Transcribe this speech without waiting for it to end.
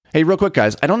Hey, real quick,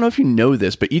 guys, I don't know if you know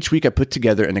this, but each week I put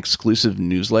together an exclusive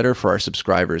newsletter for our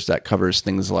subscribers that covers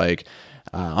things like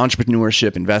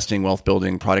entrepreneurship, investing, wealth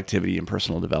building, productivity, and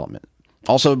personal development.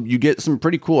 Also, you get some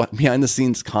pretty cool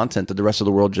behind-the-scenes content that the rest of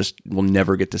the world just will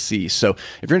never get to see. So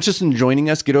if you're interested in joining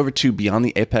us, get over to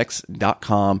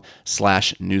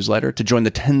beyondtheapex.com/newsletter to join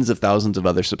the tens of thousands of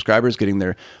other subscribers getting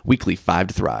their weekly 5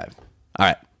 to Thrive. All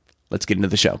right, let's get into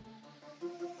the show.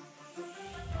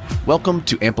 Welcome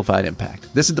to Amplified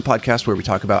Impact. This is the podcast where we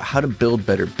talk about how to build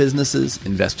better businesses,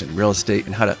 invest in real estate,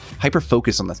 and how to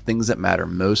hyper-focus on the things that matter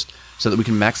most so that we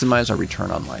can maximize our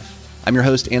return on life. I'm your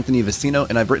host, Anthony Vicino,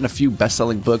 and I've written a few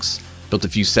best-selling books, built a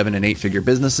few 7- and 8-figure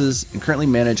businesses, and currently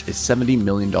manage a $70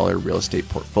 million real estate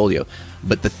portfolio.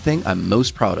 But the thing I'm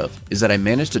most proud of is that I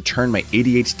managed to turn my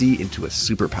ADHD into a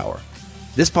superpower.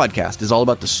 This podcast is all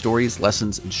about the stories,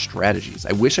 lessons, and strategies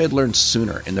I wish I had learned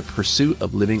sooner in the pursuit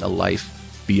of living a life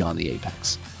beyond the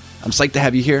apex. I'm psyched to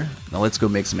have you here. Now let's go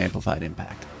make some amplified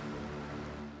impact.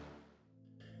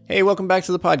 Hey, welcome back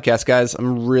to the podcast, guys.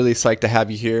 I'm really psyched to have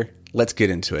you here. Let's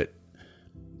get into it.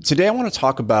 Today, I want to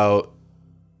talk about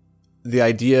the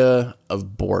idea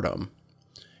of boredom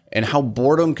and how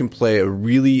boredom can play a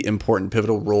really important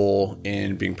pivotal role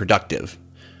in being productive.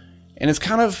 And it's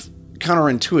kind of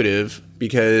counterintuitive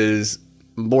because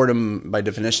boredom, by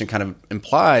definition, kind of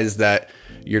implies that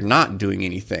you're not doing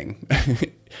anything.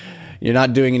 You're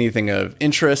not doing anything of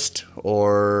interest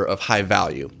or of high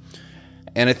value.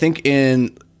 And I think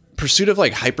in pursuit of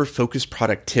like hyper-focused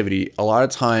productivity, a lot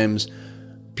of times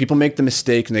people make the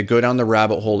mistake and they go down the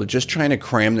rabbit hole of just trying to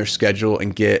cram their schedule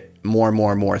and get more and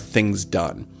more and more things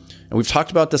done. And we've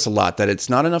talked about this a lot, that it's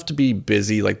not enough to be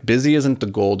busy. Like, busy isn't the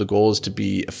goal. The goal is to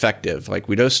be effective. Like,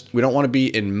 we don't want to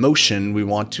be in motion. We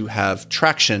want to have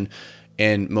traction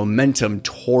and momentum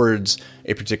towards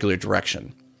a particular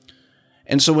direction.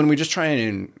 And so when we just try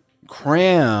and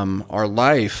cram our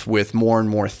life with more and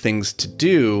more things to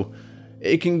do,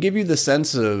 it can give you the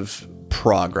sense of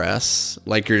progress,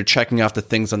 like you're checking off the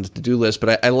things on the to-do list.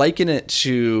 But I liken it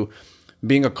to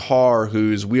being a car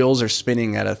whose wheels are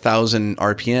spinning at 1,000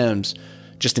 RPMs,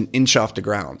 just an inch off the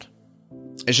ground.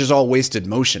 It's just all wasted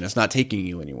motion. It's not taking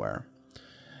you anywhere.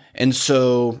 And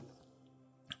so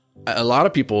a lot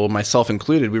of people, myself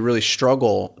included, we really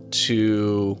struggle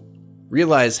to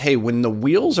realize, hey, when the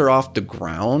wheels are off the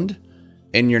ground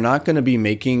and you're not going to be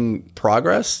making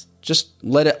progress, just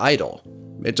let it idle.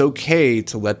 It's okay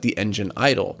to let the engine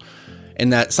idle.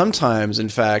 And that sometimes, in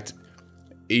fact,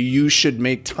 you should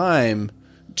make time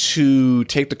to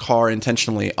take the car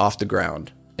intentionally off the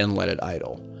ground and let it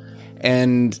idle.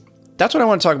 And that's what I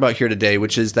want to talk about here today,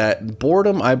 which is that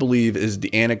boredom, I believe, is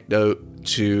the antidote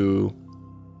to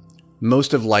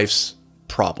most of life's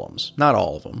problems. Not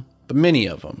all of them, but many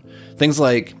of them. Things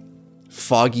like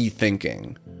foggy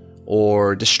thinking,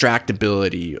 or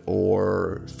distractibility,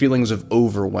 or feelings of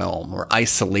overwhelm, or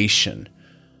isolation.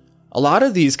 A lot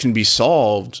of these can be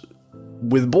solved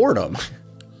with boredom.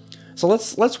 So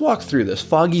let's walk through this.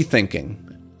 Foggy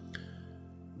thinking.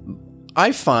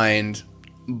 I find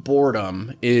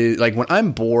boredom is like when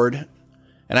I'm bored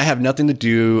and I have nothing to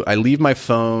do, I leave my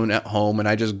phone at home and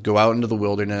I just go out into the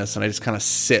wilderness and I just kind of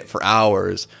sit for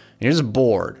hours and you're just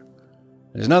bored.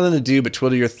 There's nothing to do but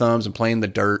twiddle your thumbs and play in the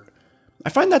dirt. I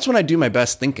find that's when I do my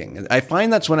best thinking. I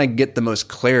find that's when I get the most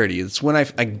clarity. It's when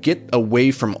I get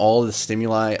away from all the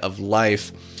stimuli of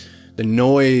life. The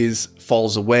noise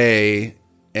falls away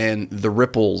and the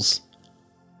ripples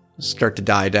start to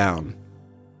die down.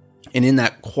 And in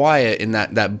that quiet, in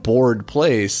that bored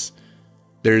place,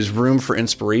 there's room for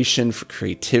inspiration, for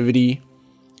creativity,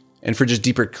 and for just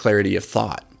deeper clarity of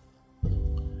thought.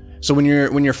 So when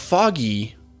you're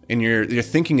foggy and your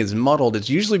thinking is muddled, it's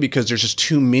usually because there's just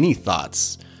too many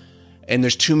thoughts and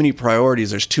there's too many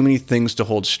priorities. There's too many things to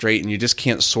hold straight and you just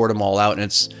can't sort them all out, and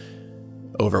it's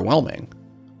overwhelming,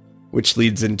 which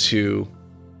leads into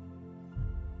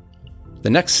the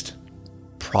next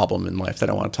problem in life that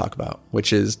I want to talk about,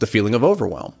 which is the feeling of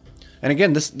overwhelm. And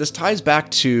again, this ties back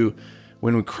to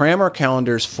when we cram our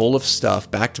calendars full of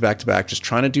stuff back to back to back, just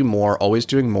trying to do more, always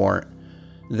doing more,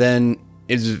 then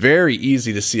it's very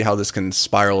easy to see how this can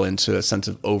spiral into a sense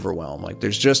of overwhelm. Like,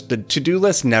 there's just, the to-do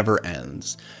list never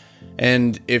ends.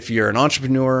 And if you're an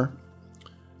entrepreneur,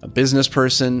 a business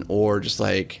person, or just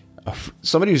like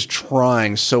somebody who's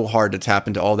trying so hard to tap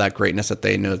into all that greatness that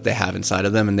they know that they have inside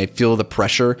of them, and they feel the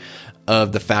pressure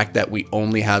of the fact that we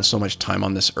only have so much time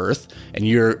on this earth, and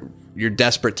you're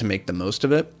desperate to make the most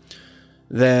of it,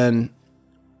 then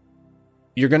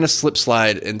you're going to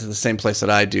slide into the same place that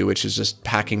I do, which is just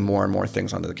packing more and more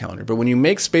things onto the calendar. But when you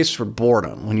make space for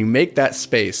boredom, when you make that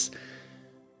space,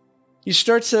 you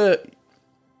start to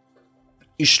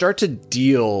you start to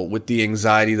deal with the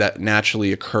anxiety that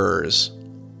naturally occurs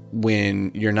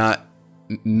when you're not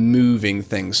moving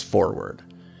things forward,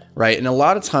 right? And a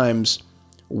lot of times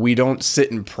we don't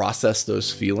sit and process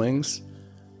those feelings.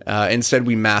 Instead,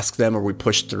 we mask them or we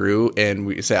push through and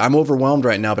we say, I'm overwhelmed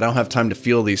right now, but I don't have time to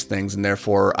feel these things. And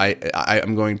therefore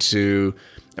I'm going to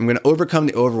overcome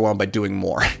the overwhelm by doing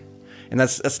more. And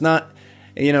that's not,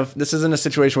 this isn't a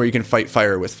situation where you can fight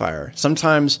fire with fire.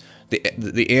 Sometimes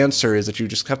the answer is that you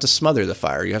just have to smother the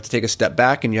fire. You have to take a step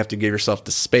back and you have to give yourself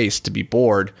the space to be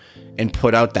bored and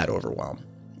put out that overwhelm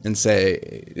and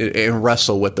and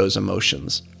wrestle with those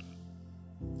emotions.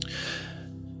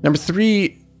 Number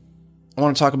 3, I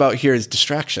want to talk about here is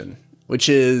distraction, which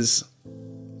is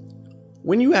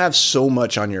when you have so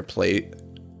much on your plate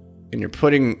and you're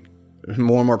putting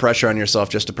more and more pressure on yourself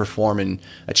just to perform and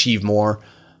achieve more.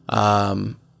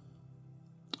 It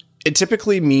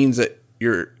typically means that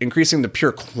you're increasing the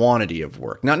pure quantity of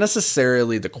work, not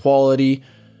necessarily the quality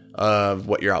of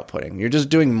what you're outputting. You're just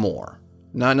doing more,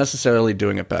 not necessarily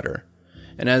doing it better.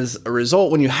 And as a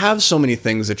result, when you have so many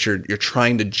things that you're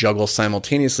trying to juggle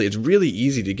simultaneously, it's really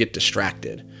easy to get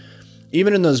distracted.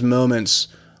 Even in those moments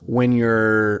when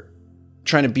you're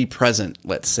trying to be present,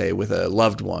 let's say, with a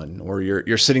loved one, or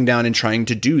you're sitting down and trying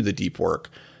to do the deep work,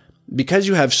 because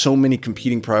you have so many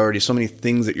competing priorities, so many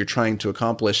things that you're trying to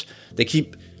accomplish, they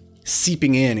keep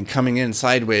seeping in and coming in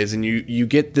sideways, and you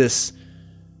get this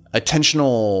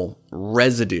attentional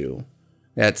residue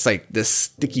that's like this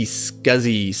sticky,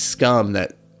 scuzzy scum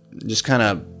that just kind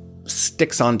of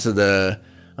sticks onto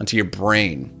your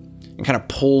brain and kind of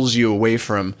pulls you away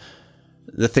from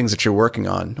the things that you're working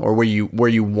on, or where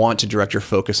you want to direct your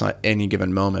focus on any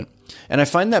given moment. And I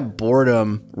find that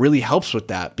boredom really helps with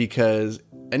that, because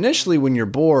initially when you're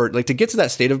bored, like to get to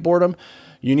that state of boredom,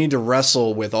 you need to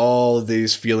wrestle with all of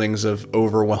these feelings of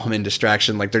overwhelm and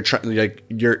distraction. Like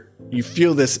you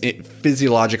feel this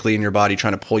physiologically in your body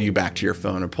trying to pull you back to your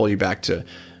phone or pull you back to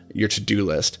your to-do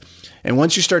list. And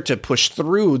once you start to push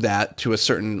through that to a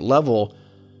certain level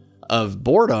of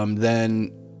boredom,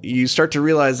 then you start to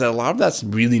realize that a lot of that's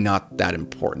really not that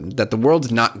important, that the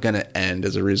world's not going to end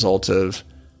as a result of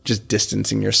just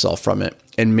distancing yourself from it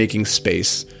and making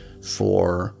space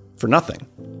for nothing.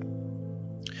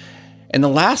 And the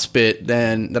last bit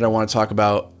then that I want to talk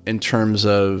about in terms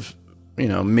of,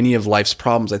 many of life's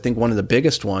problems, I think one of the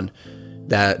biggest one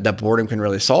that boredom can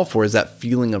really solve for is that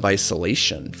feeling of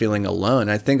isolation, feeling alone.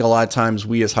 I think a lot of times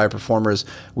we as high performers,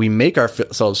 we make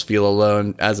ourselves feel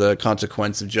alone as a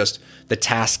consequence of just the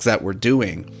tasks that we're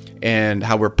doing and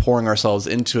how we're pouring ourselves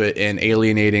into it and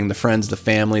alienating the friends, the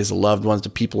families, the loved ones, the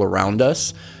people around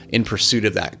us in pursuit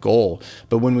of that goal.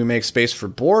 But when we make space for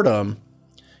boredom,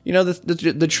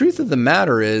 the truth of the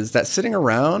matter is that sitting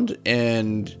around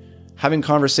and having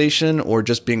conversation or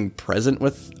just being present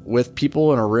with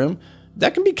people in a room,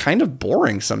 that can be kind of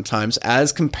boring sometimes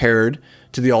as compared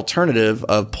to the alternative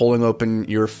of pulling open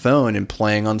your phone and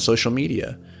playing on social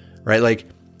media, right? Like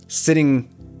sitting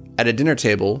at a dinner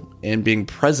table and being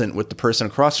present with the person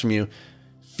across from you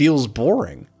feels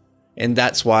boring. And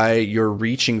that's why you're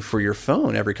reaching for your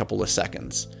phone every couple of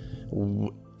seconds.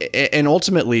 And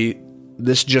ultimately,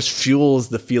 this just fuels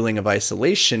the feeling of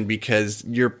isolation because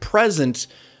you're present,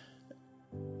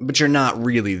 but you're not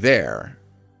really there.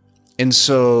 And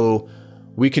so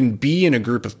we can be in a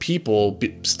group of people,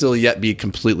 but still yet be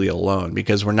completely alone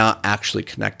because we're not actually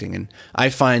connecting. And I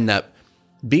find that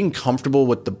being comfortable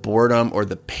with the boredom or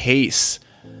the pace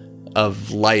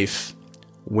of life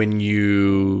when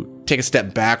you take a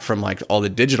step back from like all the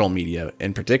digital media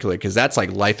in particular, because that's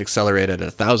like life accelerated at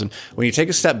 1,000. When you take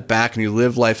a step back and you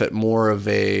live life at more of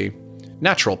a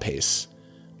natural pace,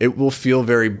 it will feel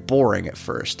very boring at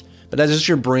first. But that's just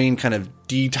your brain kind of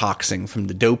detoxing from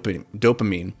the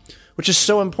dopamine, which is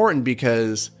so important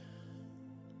because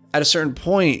at a certain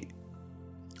point,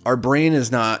 our brain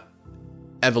is not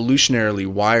evolutionarily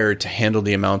wired to handle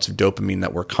the amounts of dopamine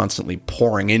that we're constantly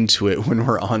pouring into it when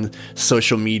we're on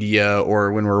social media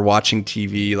or when we're watching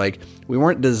TV. Like, we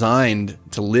weren't designed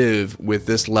to live with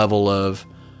this level of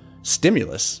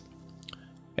stimulus.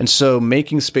 And so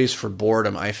making space for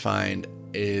boredom, I find,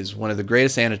 is one of the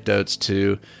greatest antidotes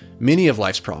to many of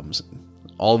life's problems,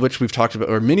 all of which we've talked about,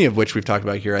 or many of which we've talked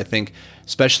about here. I think,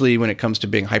 especially when it comes to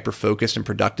being hyper-focused and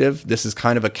productive, this is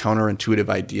kind of a counterintuitive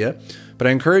idea. But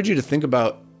I encourage you to think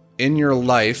about, in your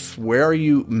life, where are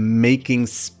you making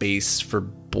space for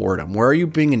boredom? Where are you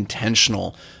being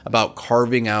intentional about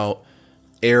carving out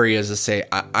areas to say,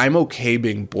 I'm okay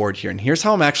being bored here, and here's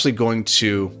how I'm actually going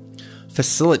to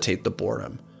facilitate the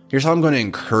boredom. Here's how I'm going to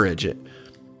encourage it.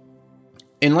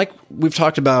 And like we've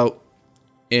talked about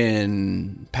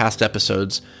in past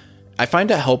episodes, I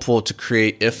find it helpful to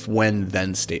create if, when,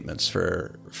 then statements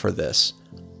for this.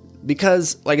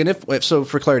 Because like so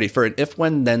for clarity, for an if,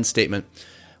 when, then statement,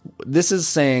 this is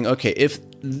saying, okay, if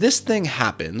this thing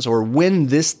happens or when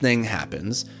this thing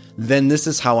happens, then this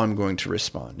is how I'm going to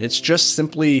respond. It's just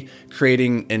simply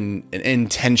creating an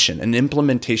intention, an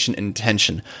implementation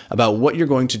intention about what you're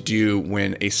going to do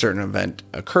when a certain event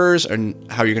occurs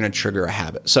and how you're going to trigger a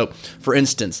habit. So for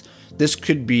instance, this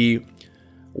could be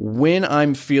when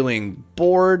I'm feeling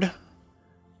bored,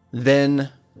 then,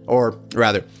 or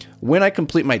rather, when I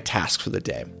complete my task for the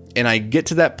day and I get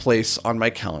to that place on my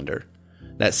calendar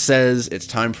that says it's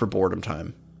time for boredom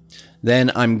time,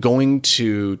 then I'm going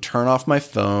to turn off my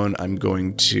phone. I'm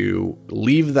going to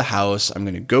leave the house. I'm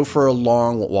going to go for a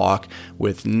long walk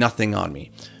with nothing on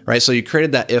me, right? So you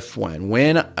created that if,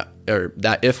 when,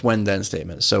 then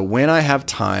statement. So when I have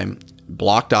time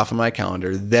blocked off in my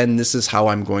calendar, then this is how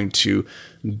I'm going to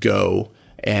go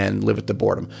and live with the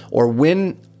boredom. Or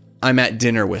when I'm at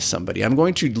dinner with somebody, I'm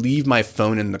going to leave my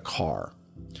phone in the car.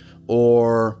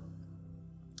 Or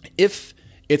if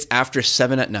it's after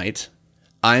 7 at night,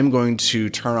 I'm going to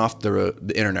turn off the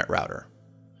internet router,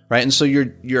 right? And so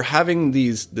you're having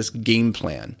this game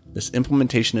plan, this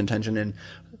implementation intention, and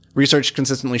research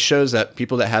consistently shows that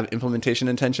people that have implementation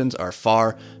intentions are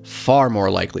far, far more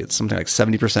likely. It's something like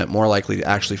 70% more likely to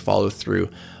actually follow through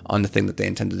on the thing that they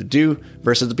intended to do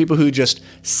versus the people who just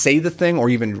say the thing or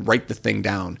even write the thing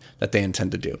down that they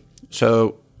intend to do.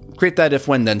 So create that if,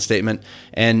 when, then statement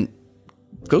and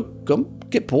go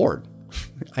get bored.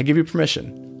 I give you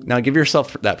permission. Now give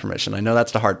yourself that permission. I know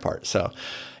that's the hard part. So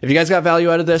if you guys got value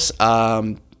out of this,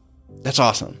 that's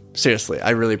awesome. Seriously,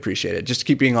 I really appreciate it. Just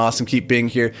keep being awesome. Keep being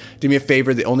here. Do me a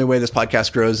favor. The only way this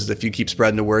podcast grows is if you keep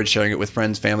spreading the word, sharing it with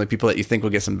friends, family, people that you think will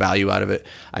get some value out of it.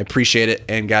 I appreciate it.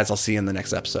 And guys, I'll see you in the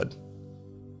next episode.